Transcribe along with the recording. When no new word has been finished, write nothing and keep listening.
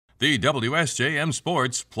The WSJM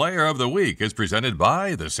Sports Player of the Week is presented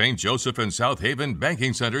by the St. Joseph and South Haven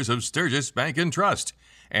Banking Centers of Sturgis Bank and Trust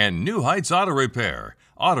and New Heights Auto Repair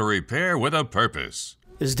with a purpose.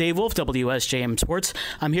 This is Dave Wolf, WSJM Sports.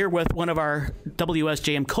 I'm here with one of our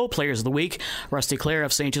WSJM co-players of the week, Rusty Klaer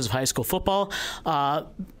of St. Joseph High School football.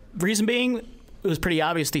 Reason being, it was pretty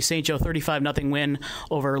obvious the St. Joe 35-0 win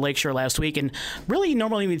over Lakeshore last week, and really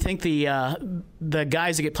normally we think the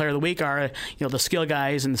guys that get Player of the Week are the skill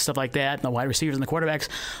guys and stuff like that, and the wide receivers and the quarterbacks,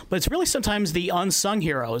 but it's really sometimes the unsung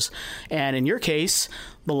heroes, and in your case,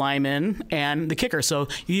 the lineman and the kicker. So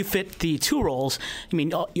you fit the two roles. I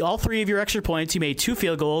mean, all three of your extra points, you made 2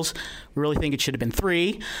 field goals. We really think it should have been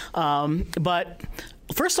 3, but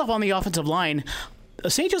first off, on the offensive line.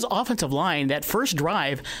 St. Joe's offensive line, that first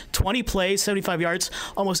drive, 20 plays, 75 yards,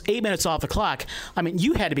 almost 8 minutes off the clock. I mean,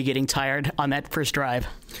 you had to be getting tired on that first drive.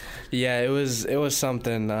 Yeah, it was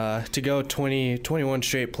something. To go 21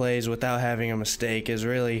 straight plays without having a mistake is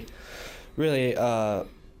really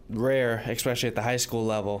rare, especially at the high school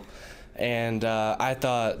level. And I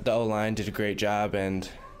thought the O-line did a great job and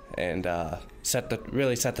set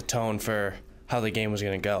the tone for how the game was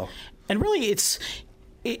going to go. And really, it's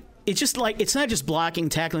just like, it's not just blocking,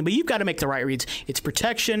 tackling, but you've got to make the right reads. It's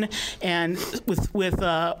protection, and with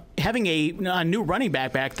having a new running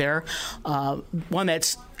back there, one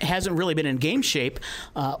that hasn't really been in game shape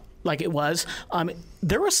like it was,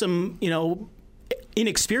 there was some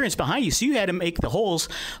inexperience behind you, so you had to make the holes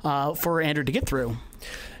for Andrew to get through.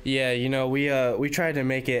 Yeah, we tried to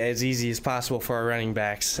make it as easy as possible for our running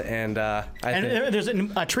backs, and there's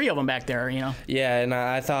a tree of them back there, Yeah, and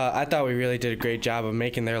I thought we really did a great job of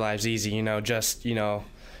making their lives easy. Just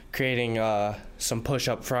creating some push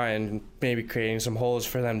up front and maybe creating some holes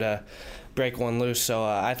for them to break one loose. So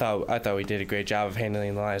I thought we did a great job of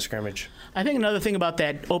handling the line of scrimmage. I think another thing about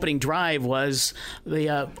that opening drive was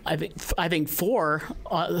the I think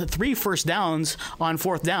 3 first downs on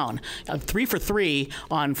fourth down, 3 for 3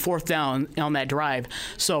 on fourth down on that drive.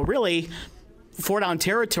 So really, 4-down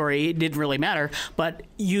territory, it didn't really matter. But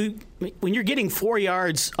when you're getting 4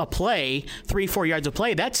 yards a play, 3-4 yards a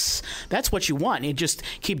play, that's what you want. You just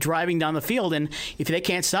keep driving down the field, and if they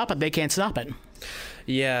can't stop it, they can't stop it.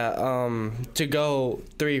 Yeah, to go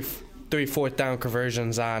 3 fourth down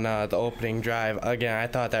conversions on the opening drive, again, I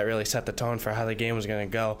thought that really set the tone for how the game was going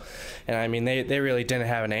to go. And I mean, they really didn't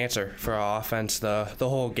have an answer for our offense the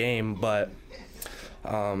whole game, but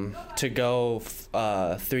to go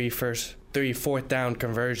 3 fourth down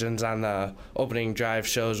conversions on the opening drive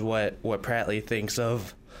shows what Prattley thinks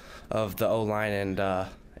of the O-line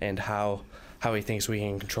and how he thinks we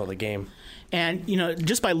can control the game. And,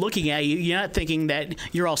 just by looking at you, you're not thinking that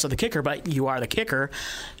you're also the kicker, but you are the kicker.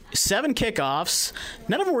 7 kickoffs.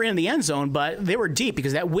 None of them were in the end zone, but they were deep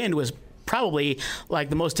because that wind was probably like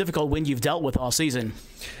the most difficult wind you've dealt with all season.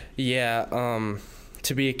 Yeah,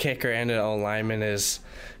 to be a kicker and an O-lineman is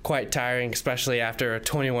quite tiring, especially after a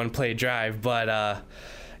 21-play drive. But,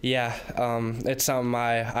 it's something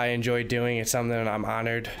I enjoy doing. It's something that I'm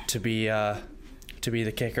honored to be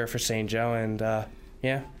the kicker for St. Joe, and,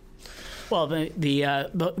 yeah. Well,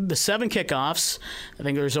 the 7 kickoffs, I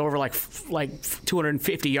think there's over like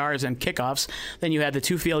 250 yards in kickoffs. Then you had the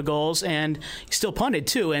 2 field goals, and you still punted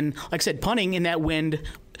too. And like I said, punting in that wind,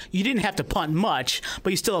 you didn't have to punt much,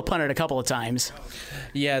 but you still punted a couple of times.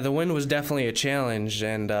 Yeah, the wind was definitely a challenge,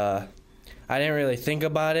 and I didn't really think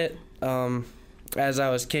about it as I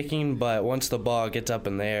was kicking, but once the ball gets up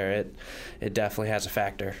in the air, it definitely has a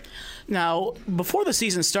factor. Now, before the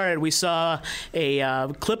season started, we saw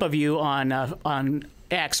a clip of you on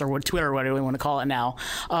X, or Twitter, or whatever we want to call it now,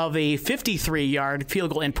 of a 53-yard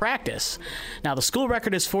field goal in practice. Now, the school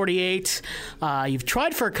record is 48. You've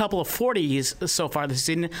tried for a couple of 40s so far this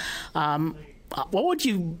season. What would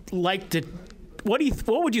you like to? What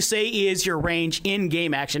would you say is your range in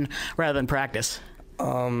game action rather than practice?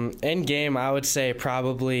 In game, I would say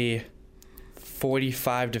probably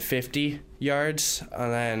 45 to 50 yards,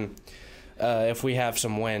 and then if we have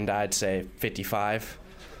some wind, I'd say 55.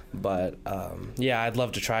 But I'd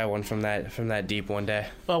love to try one from that deep one day.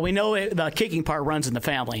 Well, we know the kicking part runs in the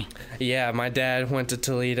family. Yeah, my dad went to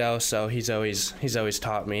Toledo, so he's always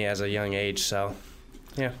taught me as a young age. So,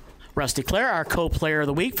 yeah. Rusty Klaer, our co-player of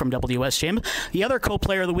the week from WSJM. The other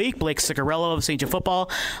co-player of the week, Blayke Sicurello of St. Joe football.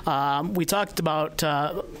 We talked about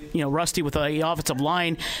Rusty with the offensive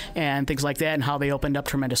line and things like that, and how they opened up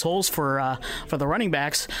tremendous holes for the running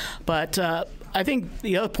backs. But I think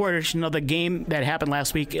the other portion of the game that happened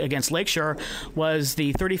last week against Lakeshore was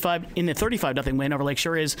the 35-0 win over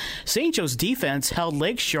Lakeshore. Is St. Joe's defense held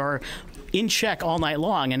Lakeshore in check all night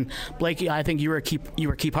long. And Blayke, I think you were a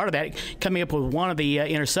key part of that, coming up with one of the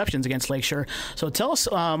interceptions against Lakeshore. So tell us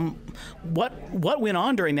what went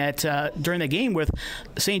on during the game with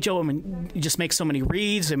St. Joe. I mean, you just make so many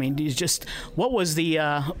reads. I mean, what was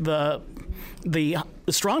the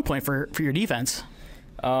strong point for your defense?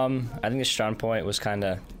 I think the strong point was kind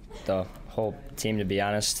of the whole team, to be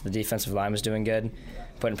honest. The defensive line was doing good,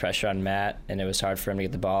 putting pressure on Matt, and it was hard for him to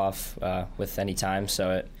get the ball off with any time,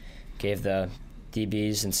 so it gave the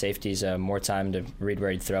DBs and safeties more time to read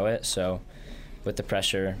where he'd throw it. So with the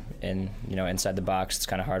pressure and inside the box, it's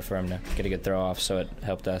kind of hard for him to get a good throw off, so it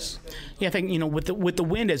helped us. Yeah, I think with the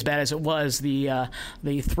wind as bad as it was, the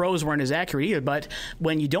throws weren't as accurate either. But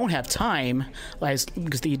when you don't have time,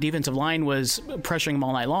 because the defensive line was pressuring them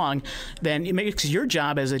all night long, then it makes your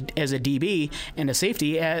job as a DB and a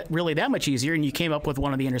safety really that much easier. And you came up with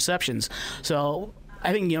one of the interceptions. So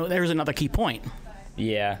I think there's another key point.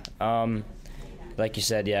 Yeah. Like you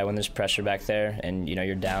said, when there's pressure back there and,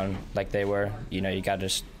 you're down like they were, you got to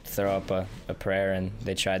just throw up a prayer, and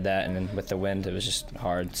they tried that, and then with the wind, it was just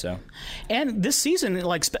hard. So, and this season,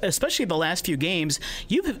 especially the last few games,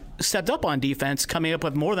 you've stepped up on defense, coming up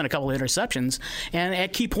with more than a couple of interceptions, and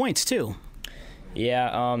at key points, too.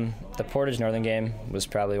 Yeah, the Portage Northern game was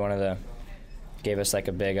probably gave us like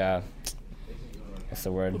a big... what's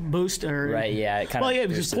the word? Boost? Right, yeah. It kind of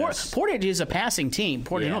because Portage is a passing team.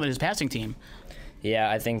 Portage Northern is a passing team.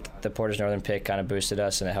 Yeah, I think the Portage Northern pick kind of boosted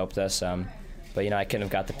us, and it helped us. But, I couldn't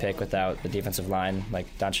have got the pick without the defensive line, like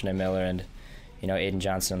Donchane Miller and, Aiden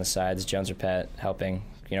Johnson on the sides, Jones Rapette helping,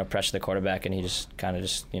 pressure the quarterback, and he just had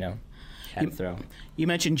to throw. You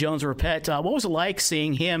mentioned Jones Rapette. What was it like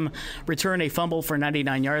seeing him return a fumble for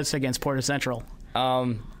 99 yards against Portage Central?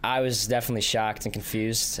 I was definitely shocked and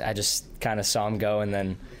confused. I just kind of saw him go, and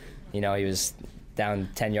then, he was down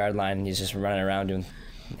 10-yard line, and he's just running around doing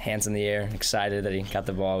hands in the air, excited that he got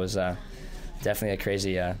the ball. It was definitely a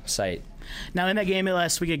crazy sight. Now, in that game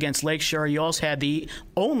last week against Lakeshore, you also had the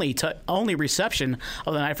only reception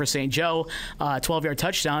of the night for St. Joe, 12-yard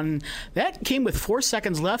touchdown. That came with 4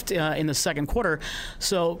 seconds left in the second quarter.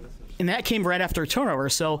 So, and that came right after a turnover.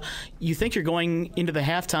 So you think you're going into the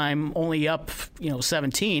halftime only up,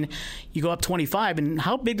 17. You go up 25. And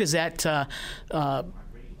how big does that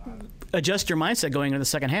adjust your mindset going into the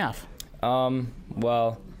second half?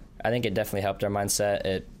 Well, I think it definitely helped our mindset.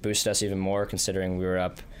 It boosted us even more, considering we were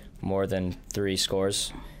up more than 3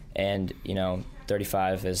 scores. And,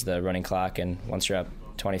 35 is the running clock, and once you're up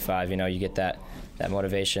 25, you get that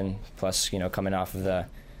motivation. Plus, coming off of the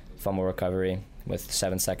fumble recovery with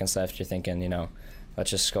 7 seconds left, you're thinking,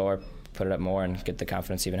 let's just score, put it up more, and get the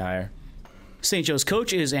confidence even higher. St. Joe's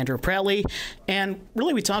coach is Andrew Prattley, and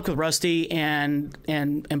really we talked with Rusty and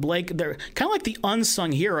Blayke. They're kind of like the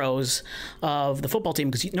unsung heroes of the football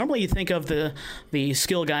team, because normally you think of the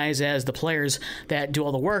skill guys as the players that do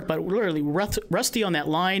all the work, but literally Rusty on that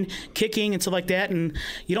line, kicking and stuff like that, and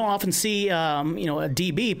you don't often see a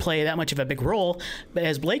DB play that much of a big role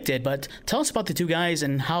as Blayke did. But tell us about the two guys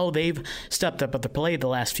and how they've stepped up at the play the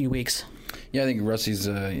last few weeks. Yeah, I think Rusty's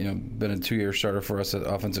been a 2-year starter for us at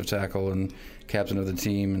offensive tackle and captain of the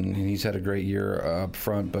team, and he's had a great year up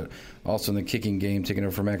front, but also in the kicking game, taking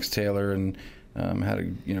over from Max Taylor, and had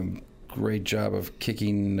a great job of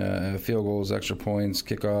kicking field goals, extra points,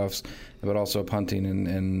 kickoffs, but also punting,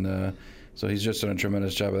 and so he's just done a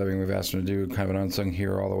tremendous job of everything we've asked him to do, kind of an unsung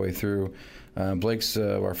hero all the way through. Blayke's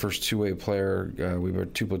our first two-way player. We were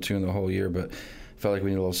 2-platoon the whole year, but felt like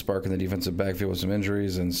we needed a little spark in the defensive backfield with some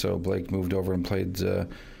injuries, and so Blayke moved over and played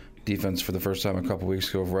defense for the first time a couple weeks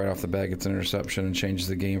ago. Right off the bat, gets an interception and changes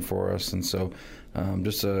the game for us. And so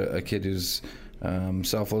just a kid who's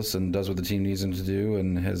selfless and does what the team needs him to do,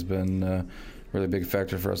 and has been a really big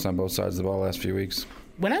factor for us on both sides of the ball the last few weeks.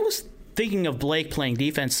 When I was thinking of Blayke playing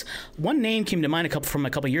defense, one name came to mind from a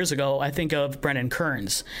couple years ago. I think of Brendan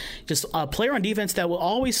Kearns, just a player on defense that will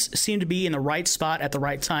always seem to be in the right spot at the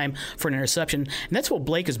right time for an interception, and that's what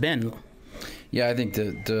Blayke has been. Yeah, I think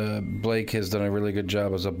that Blayke has done a really good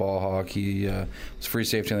job as a ball hawk. He was free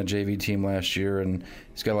safety on the JV team last year, and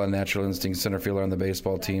he's got a lot of natural instincts, center fielder on the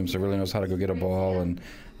baseball team, so really knows how to go get a ball. And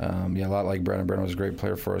a lot like Brendan. Brendan was a great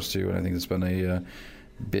player for us too, and I think it's been a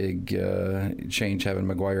big change having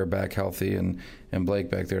McGuire back healthy and Blayke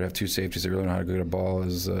back there to have two safeties that really know how to go get a ball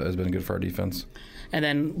has been good for our defense. And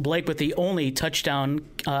then Blayke with the only touchdown,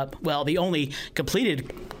 the only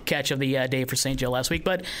completed catch of the day for St. Joe last week.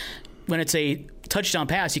 But when it's a touchdown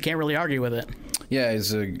pass, you can't really argue with it. Yeah,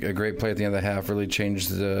 it's a great play at the end of the half. Really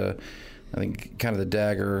changed I think kind of the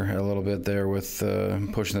dagger a little bit there with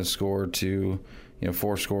pushing the score to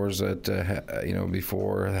 4 scores at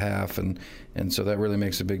before half, and so that really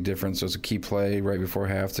makes a big difference. So it's a key play right before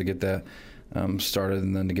half to get that started,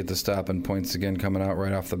 and then to get the stop and points again coming out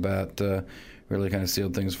right off the bat really kind of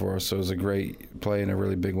sealed things for us. So it was a great play and a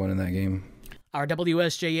really big one in that game. Our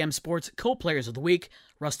WSJM Sports Co-Players of the Week,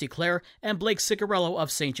 Rusty Klaer and Blayke Sicurello of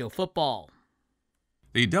St. Joe football.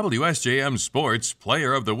 The WSJM Sports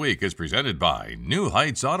Player of the Week is presented by New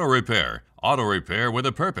Heights Auto Repair with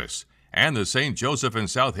a purpose, and the St. Joseph and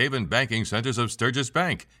South Haven Banking Centers of Sturgis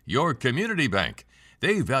Bank, your community bank.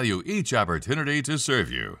 They value each opportunity to serve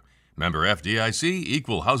you. Member FDIC,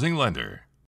 Equal Housing Lender.